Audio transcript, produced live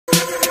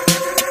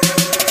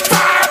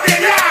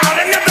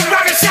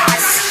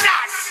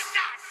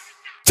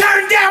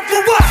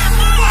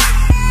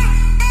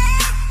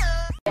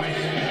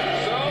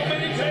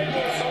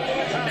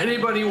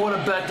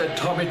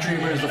Tommy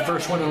Dreamer is the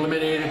first one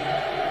eliminated.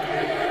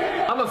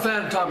 I'm a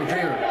fan of Tommy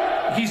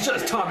Dreamer. He's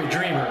just Tommy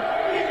Dreamer,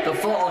 the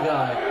fall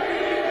guy.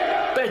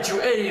 Bet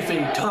you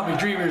anything Tommy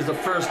Dreamer is the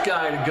first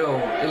guy to go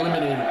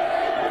eliminated.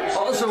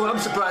 Also, I'm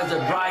surprised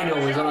that Rhino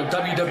is on a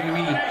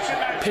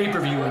WWE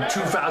pay-per-view in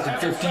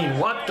 2015.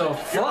 What the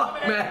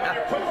fuck, man?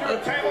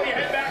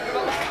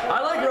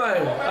 I like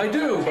Rhino, I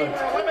do, but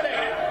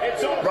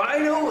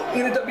Rhino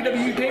in a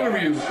WWE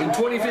pay-per-view in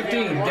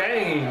 2015,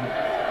 dang.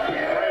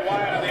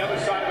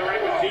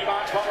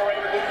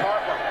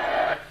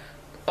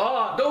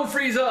 Ah, don't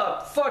freeze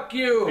up. Fuck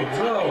you.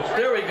 No,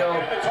 there we go.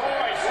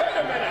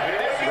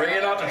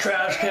 Bringing out the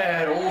trash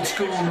can, old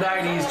school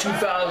 90s,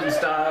 2000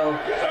 style.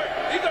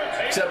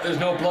 Except there's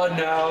no blood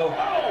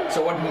now,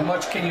 so what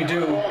much can you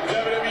do?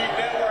 WWE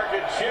Network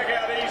and check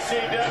out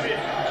ECW.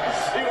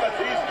 See what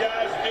these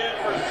guys did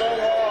for so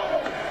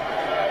long.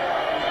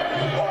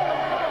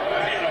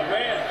 Man, oh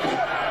man.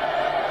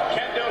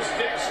 Kendo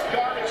sticks,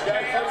 garbage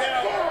cans.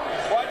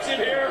 What's in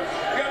here?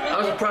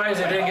 I'm surprised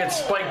they didn't get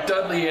Spike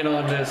Dudley in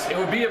on this. It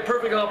would be a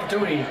perfect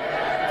opportunity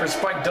for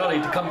Spike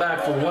Dudley to come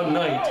back for one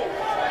night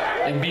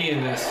and be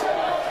in this.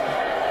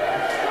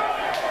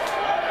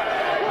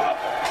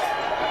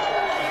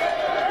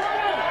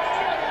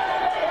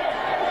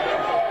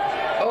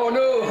 Oh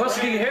no,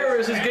 Husky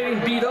Harris is getting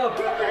beat up.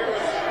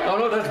 Oh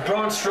no, that's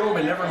Braun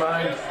Strowman, never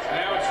mind.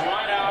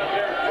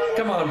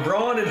 Come on,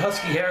 Braun and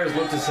Husky Harris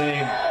look the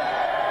same.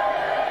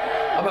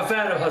 I'm a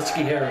fan of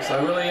Husky Harris,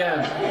 I really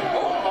am.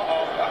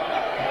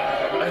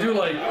 I do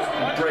like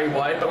Bray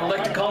Wyatt, but I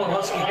like to call him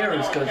Husky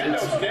Harris because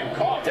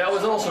that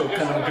was also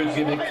kind of a good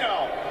gimmick.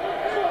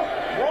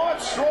 Braun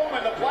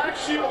Strowman, the black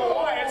sheep of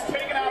Wyatt's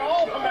taking out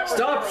all the members.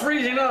 Stop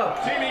freezing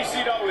up! Team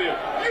ECW.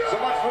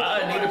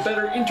 I need a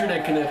better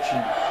internet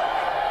connection.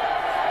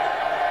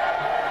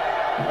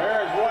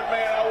 There's one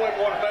man I wouldn't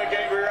want to make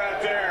angry right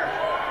there.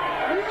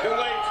 Too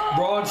late.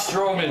 Braun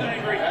Strowman,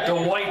 the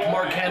white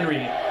Mark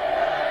Henry.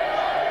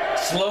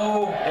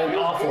 Slow and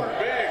awful.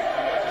 Big.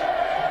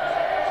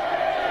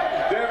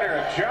 Damn near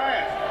a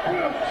giant.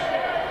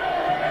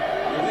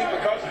 You think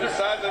because of the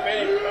size they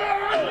made it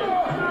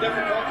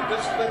difficult to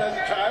discipline as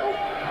a child? I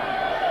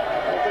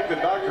don't think the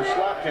doctor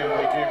slapped him when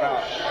he came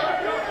out.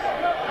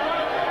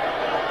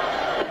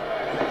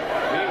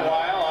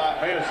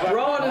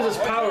 Braun is a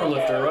power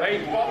lifter, right?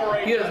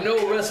 He has no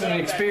wrestling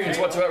experience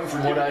whatsoever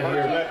from what I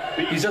hear.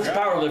 He's just a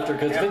power lifter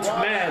because Vince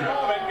McMahon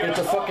gets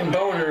a fucking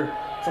boner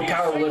for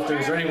power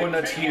lifters or anyone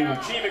that's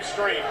huge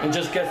and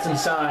just gets them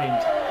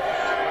signed.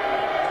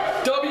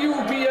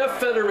 WBF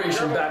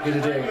Federation back in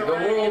the day, the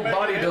World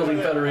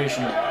Bodybuilding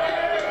Federation.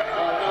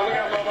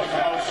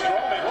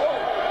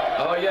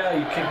 Oh yeah,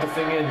 you kicked the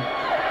thing in.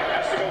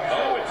 Has to go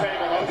forward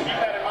table though, keep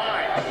that in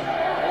mind.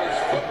 His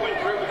foot went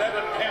through, but that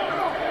doesn't count.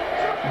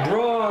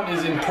 Braun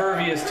is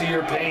impervious to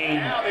your pain.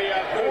 Now the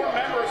four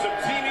members of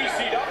Team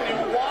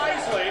ECW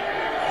wisely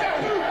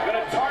going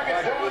to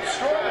target Braun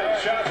Strowman.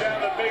 Shot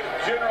down the big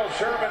General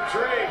Sherman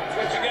tree. That's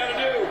what you got to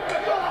do.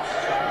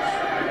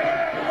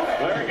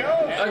 There he goes.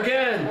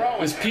 Again,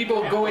 there's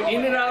people going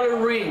in and out of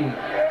the ring.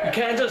 You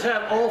can't just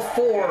have all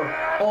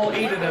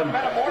eight of them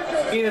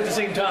in at the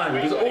same time.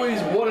 There's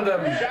always one of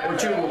them or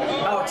two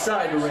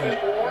outside the ring.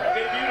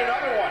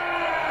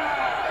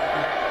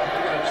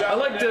 I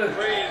like the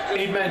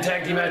 8-man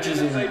tag team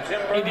matches in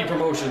indie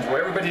promotions where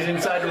everybody's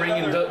inside the ring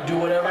and do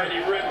whatever.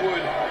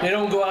 They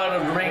don't go out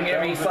of the ring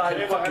every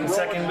 5 fucking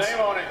seconds.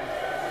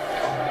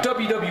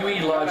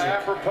 WWE logic.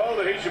 Apropos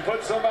that he should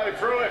put somebody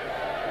through it.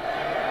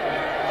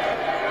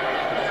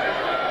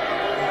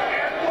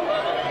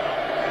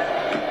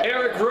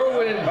 Eric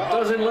Rowan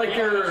doesn't like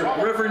your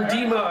Reverend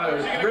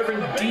Devon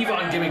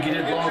gimmick you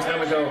did a long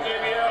time ago.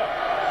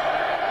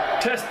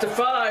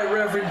 Testify,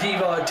 Reverend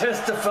Devon,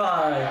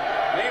 testify.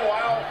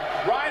 Meanwhile,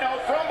 Rhino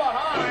from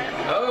behind.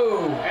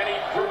 Oh. And he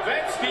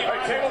prevents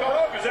Devon. Table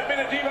broke. Does that mean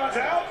that Devon's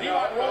out?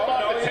 Devon rolled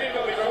off the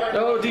table before.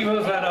 No,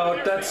 Devon's not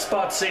out. That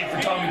spot's safe for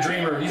Tommy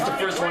Dreamer. He's the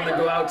first one to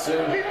go out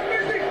soon.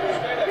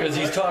 Because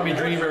he's Tommy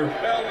Dreamer.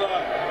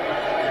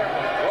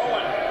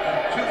 Rowan,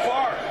 too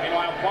far.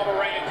 Meanwhile, Bubba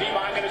Ray and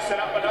Devon going to set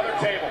up another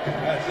table.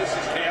 This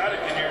is chaotic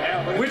in here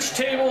now. Which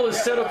table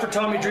is set up for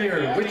Tommy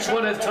Dreamer? Which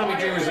one has Tommy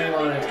Dreamer's name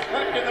on it?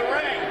 In the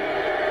ring.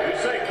 You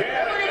say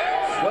chaotic.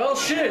 Well,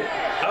 shit.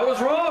 I was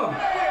wrong.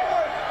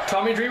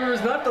 Tommy Dreamer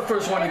is not the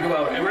first one to go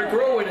out. Eric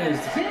Rowan is.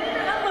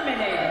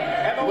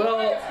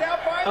 Well,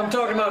 I'm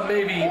talking about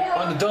maybe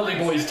on the Dudley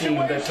Boys team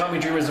that Tommy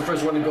Dreamer is the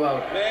first one to go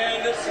out.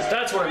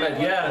 That's what I meant,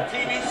 yeah.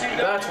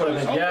 That's what I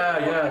meant,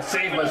 yeah.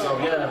 Save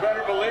myself, yeah. You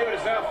better believe it.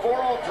 It's now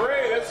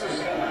 4-on-3. This is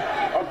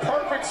a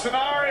perfect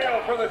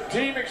scenario for the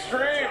Team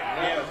Extreme.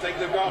 Yeah, I think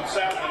they've gone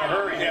south in a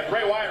hurry. Yeah,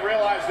 Bray Wyatt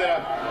realized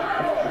that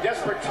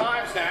desperate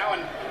times now,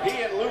 and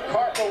he and Luke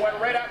Harper went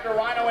right after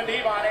Rhino and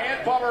Devon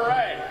and Bubba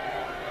Ray.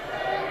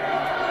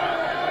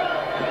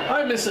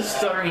 I miss a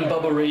stuttering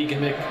Bubba Ray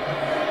gimmick.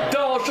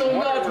 Thou shalt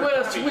not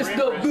rest with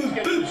the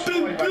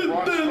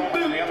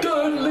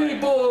Dudley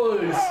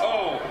Boys.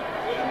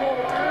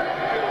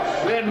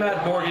 And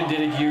Matt Morgan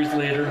did it years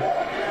later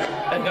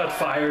and got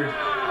fired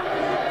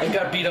and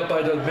got beat up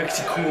by the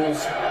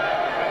Mexicools.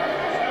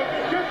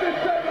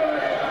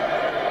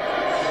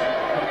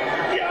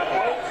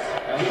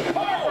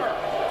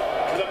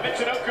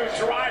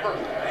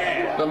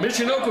 The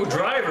Michinoku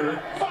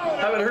driver?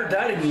 Haven't heard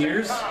that in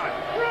years.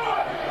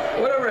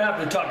 Whatever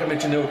happened to Taka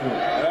Michinoku?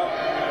 Well,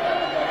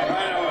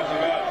 Rhino is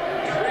about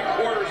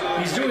 3/4 of the...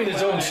 He's doing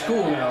his own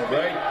school now,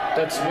 right?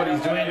 That's what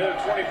he's doing? The other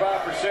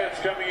 25% is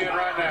coming in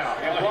right now.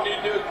 And all you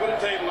need to do is put a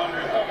table under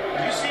it.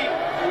 You see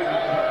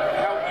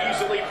how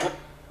easily...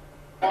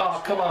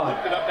 Oh, come on.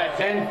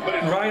 And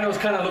Rhino's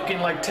kind of looking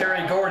like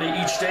Terry Gordy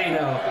each day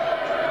now.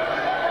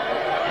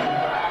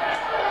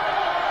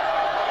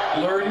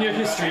 Learn your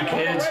history,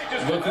 kids.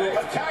 Look who,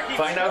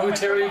 find out who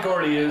Terry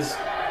Gordy is.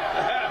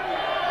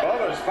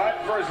 Bubba's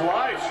fighting for his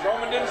life.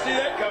 Strowman didn't see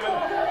that coming.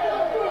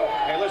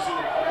 Hey, listen.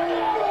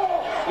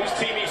 These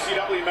Team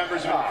ECW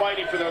members have been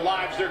fighting for their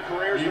lives, their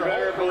careers,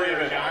 their whole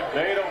career.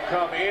 They don't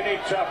come any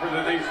tougher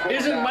than these.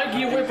 Isn't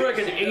Mikey Whipwreck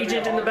an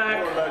agent in the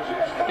back?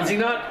 Is he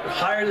not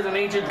hired as an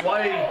agent?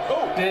 Why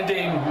didn't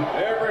they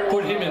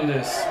put him in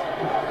this?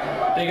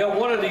 They got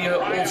one of the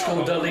old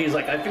school Dudleys,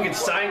 like I think it's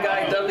Sign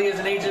Guy Dudley as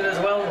an agent as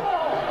well.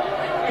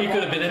 He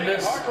could have been in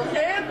this.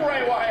 And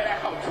Bray Wyatt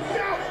out.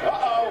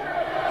 Uh-oh.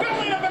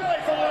 Belly to belly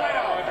for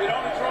Rhino. If you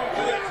don't throw him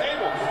to the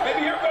table,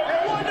 maybe you're going to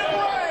one to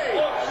Bray.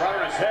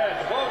 Runner his head.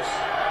 Close.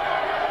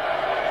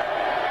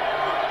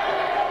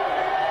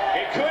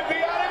 It could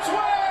be on its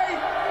way.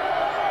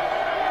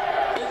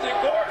 Is it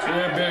Gore?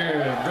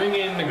 Yeah, bring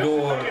in the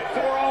Gore.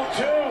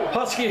 4-on-2.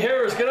 Husky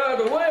Harris, get out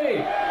of the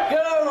way.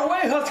 Get out of the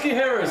way, Husky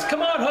Harris.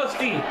 Come on,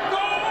 Husky.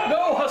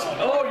 No, Husky.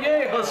 Oh,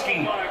 yay, Husky.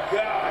 Oh, my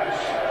gosh.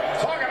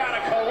 Talk about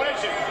a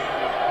collision.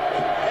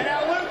 And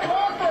now Luke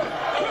Harper.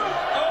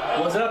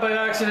 Was that by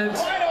accident?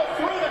 Rhino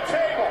through the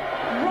table.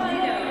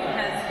 Rhino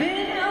has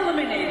been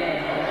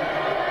eliminated.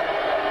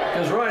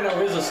 Because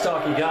Rhino is a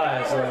stocky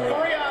guy, so...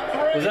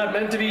 3-on-3. Was that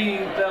meant to be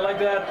like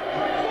that?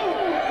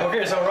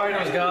 Okay, so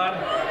Rhino's gone.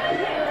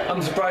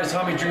 I'm surprised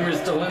Tommy Dreamer's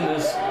still in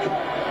this.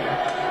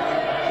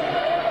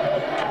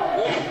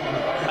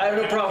 I have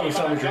no problem with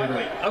Tommy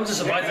Dreamer. I'm just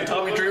surprised that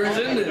Tommy Dreamer's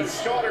in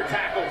this. Shoulder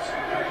tackles.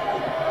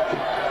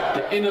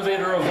 The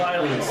innovator of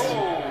violence.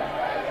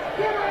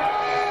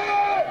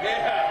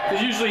 Yeah.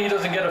 Because usually he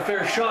doesn't get a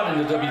fair shot in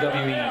the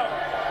WWE.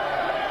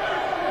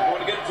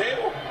 Want to get a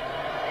table?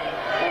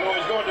 Oh,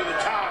 he's going to the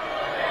top.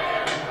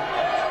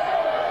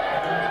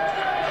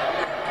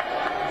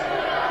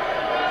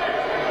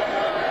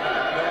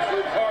 There's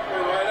Luke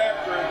Harper right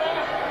after him.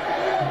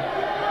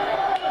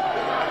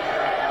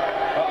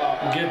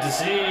 Get to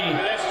see Look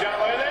at this, John.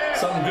 Look at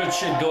this. some good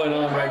shit going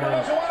on right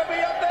Doesn't now. want to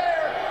be up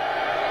there.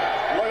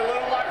 Look a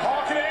little like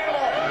Hawk and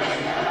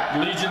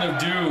Animal. Legion of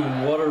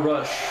Doom, what a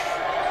rush.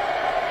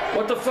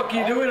 What the fuck are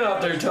you doing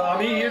out there,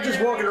 Tommy? You're just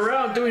walking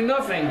around doing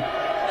nothing. Look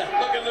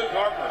at Luke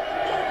Harper.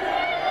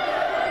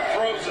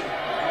 Frozen.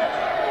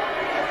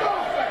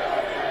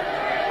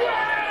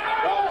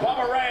 Oh,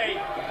 Bubba Ray.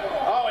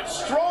 Oh, and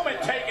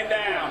Strowman taken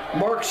down.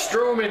 Mark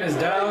Strowman is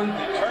down.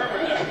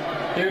 Determined.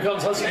 Here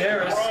comes Husky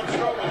Harris. Braun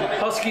Strowman.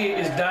 Husky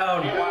is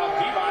down. Meanwhile,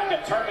 Devon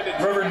determined to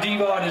Reverend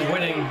Devon is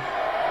winning.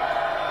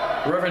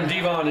 Reverend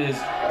Devon is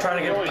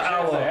trying to get the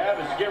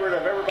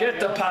power. Get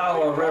the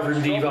power,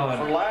 Reverend Devon.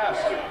 For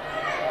last.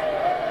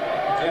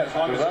 Yeah, as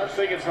long as I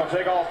think it's going to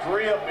take all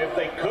three of them if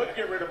they could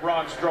get rid of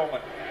Braun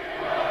Strowman.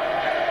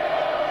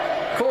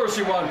 Of course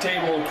you want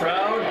table,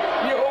 crowd.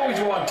 You always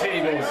want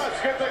tables. It's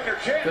a good thing they're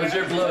changing. Because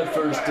you're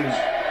bloodthirsty.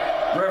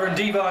 Reverend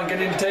Devon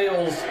getting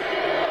tables.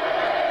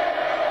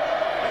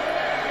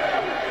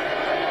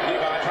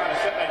 Devon trying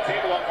to set that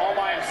table up all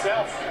by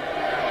himself.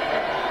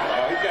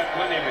 Oh, he's got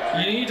plenty of it.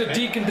 You need a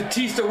Deacon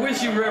Batista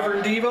with you,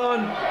 Reverend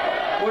Devon.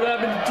 What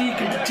happened to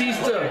Deacon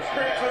Batista?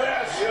 Experience for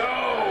this?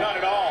 No. Not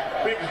at all.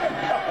 Big.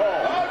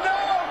 Oh, no.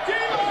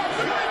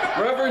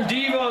 Devon. Reverend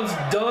Devon's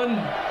done.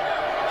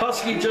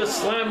 Husky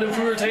just slammed him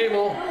through her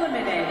table. It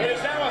Eliminated.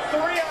 is now a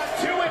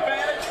 3-on-2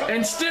 advantage.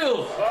 And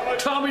still,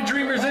 Tommy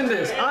Dreamer's in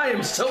this. I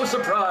am so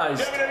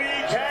surprised.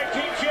 WWE Tag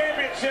Team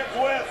Championship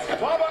with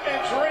Bubba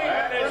and Dream.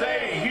 That is a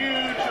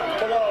huge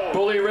blow.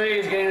 Bully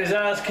Ray's getting his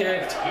ass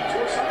kicked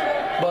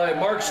by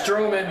Mark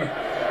Strowman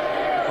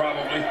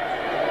Probably.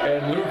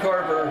 and Luke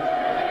Harper.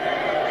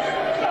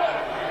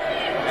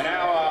 And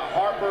now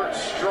Harper,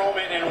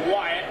 Strowman, and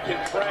Wyatt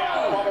can try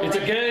out Bubba It's a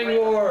Ray. gang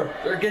war.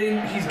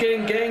 He's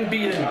getting gang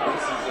beaten. This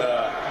is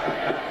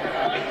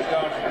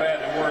going from bad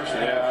to worse.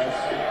 Yeah.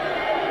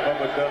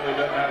 Bubba Dudley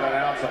doesn't have an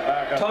ounce of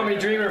backup. Tommy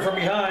Dreamer from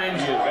behind.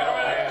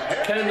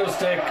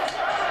 Candlestick.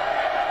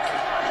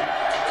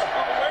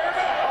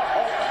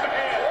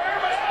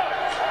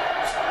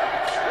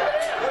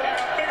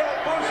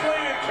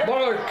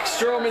 Mark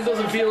Strowman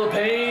doesn't feel the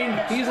pain.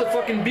 He's a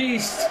fucking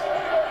beast.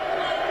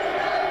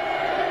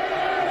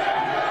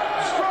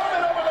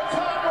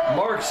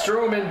 Mark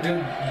Strowman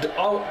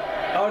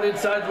out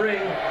inside the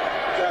ring. A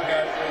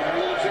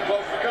little too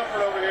close for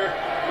comfort over here.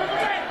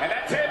 And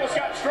that table's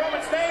got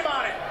Strowman's name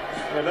on it.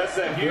 Well, that's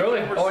that huge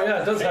Really? Oh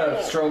yeah, it does have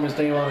Strowman's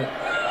name on it.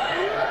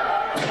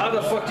 How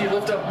the fuck do you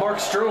lift up Mark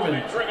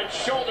Strowman? Driven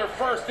shoulder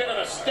first into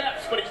the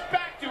steps, but he's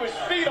back to his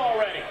feet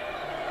already.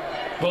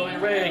 Bully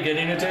Ray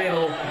getting a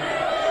table.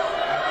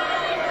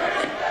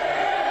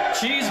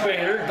 Cheese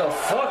baiter, the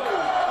fuck?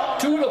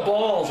 To the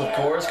balls, of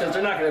course, because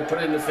they're not going to put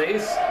it in the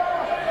face.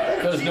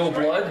 Because no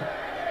blood.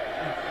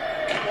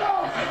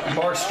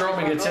 Mark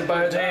Strowman gets hit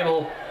by a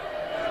table.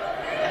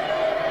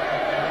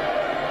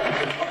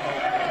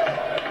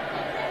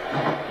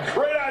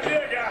 Great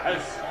idea,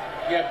 guys.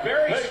 Yeah,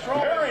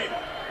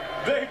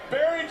 They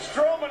buried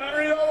Strowman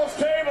underneath all those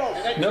tables.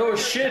 No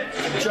shit,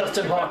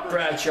 Justin Hawk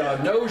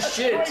Bradshaw. No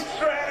shit. Great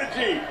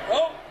strategy.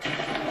 Oh.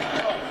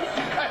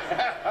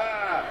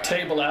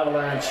 Table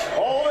avalanche.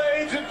 Old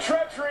age and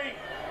treachery.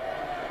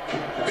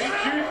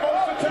 BQ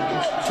supposed to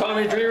tell.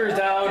 Tommy Dreamer's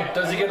down.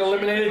 Does he get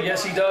eliminated?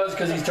 Yes, he does,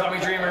 because he's Tommy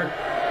Dreamer.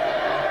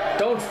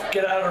 Don't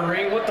get out of the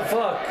ring. What the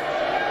fuck?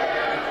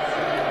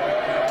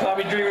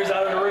 Tommy Dreamer's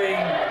out of the ring.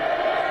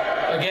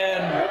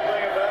 Again.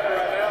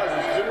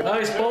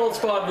 Nice bald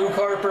spot, Luke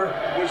Harper.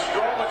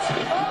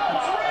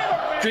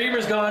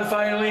 Dreamer's gone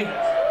finally.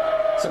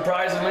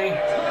 Surprisingly.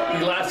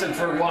 He lasted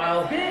for a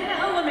while. Been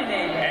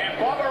eliminated. And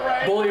Bubba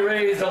Ray. Bully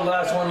Ray's the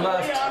last one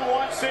left. On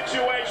one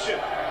situation.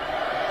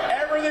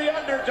 Ever the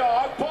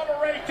underdog. Bubba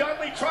Ray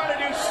Dudley trying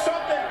to do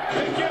something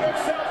to give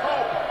himself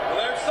hope. Well,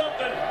 there's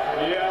something.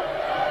 Yeah.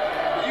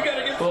 You got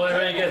to get. Bully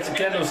Ray gets a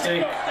kendo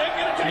stick.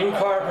 Luke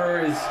Harper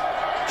is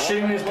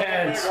shitting his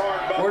pants.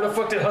 Where the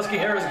fuck did Husky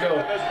Harris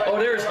go? Oh,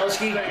 there's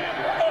Husky. Oh no.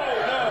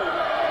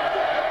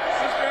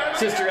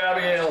 Sister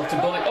Abigail to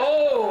Bully. Oh!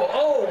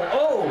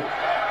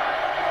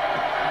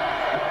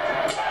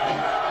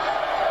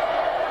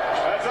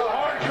 That's a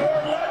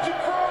hardcore legend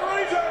for a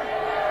reason.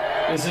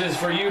 This is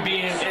for you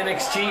being in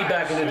NXT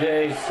back in the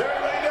day,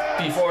 Certainly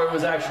does. before it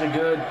was actually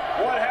good.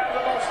 What had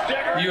the most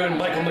decorated You and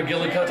Michael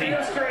McGillicuddy.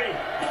 history?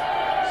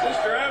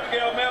 Sister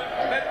Abigail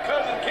met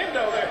cousin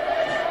Kendo there.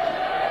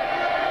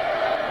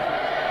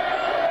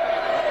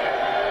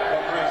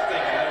 Bubba's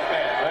thinking that's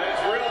bad.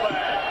 That's real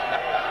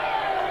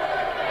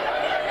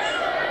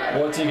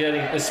bad. What's he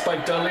getting? Is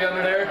Spike Dudley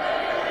under there?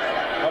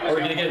 Or are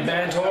we going to get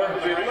Mantor?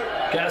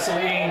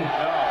 Gasoline.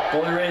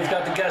 Bully Ray's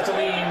got the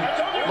gasoline.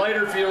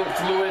 Lighter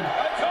fluid.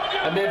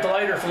 I meant the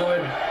lighter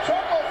fluid.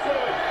 Trouble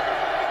fluid.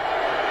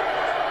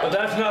 But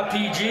that's not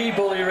PG,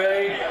 Bully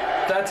Ray.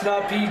 That's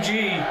not PG.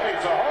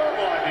 It's a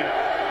horrible idea.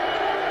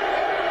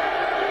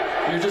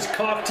 You're just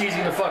cock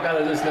teasing the fuck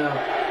out of this now.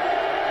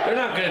 They're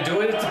not going to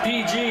do it. It's a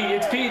PG.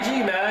 It's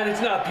PG, man.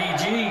 It's not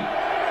PG.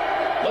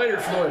 Lighter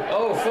fluid.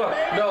 Oh, fuck.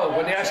 No,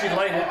 when they actually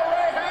light it.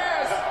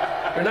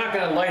 They're not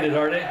going to light it,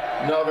 are they?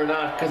 No, they're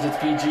not, because it's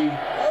PG.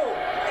 Oh,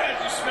 guys,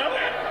 you smell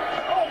that?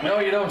 Oh, No,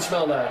 you don't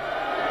smell that.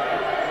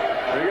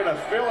 You're going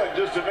to feel it in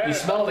just a minute. You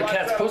smell the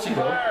cat's pussy,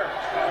 though.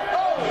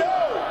 Oh,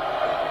 no.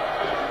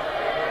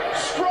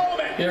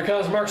 Strowman. Here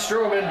comes Mark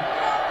Strowman.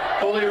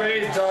 Bully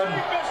Ray's done.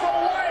 Missed the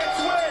Wyatt's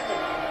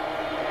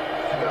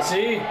win.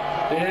 See?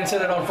 They didn't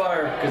set it on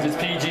fire, because it's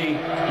PG. Here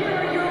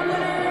are your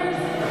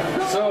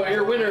winners. So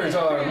your winners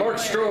are Mark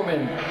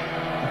Strowman,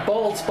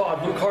 Bald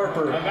Spot, Luke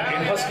Harper,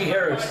 and Husky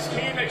Harris.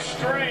 Team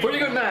Extreme. Pretty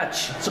good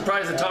match.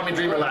 Surprised that Tommy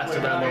Dreamer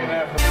lasted that long.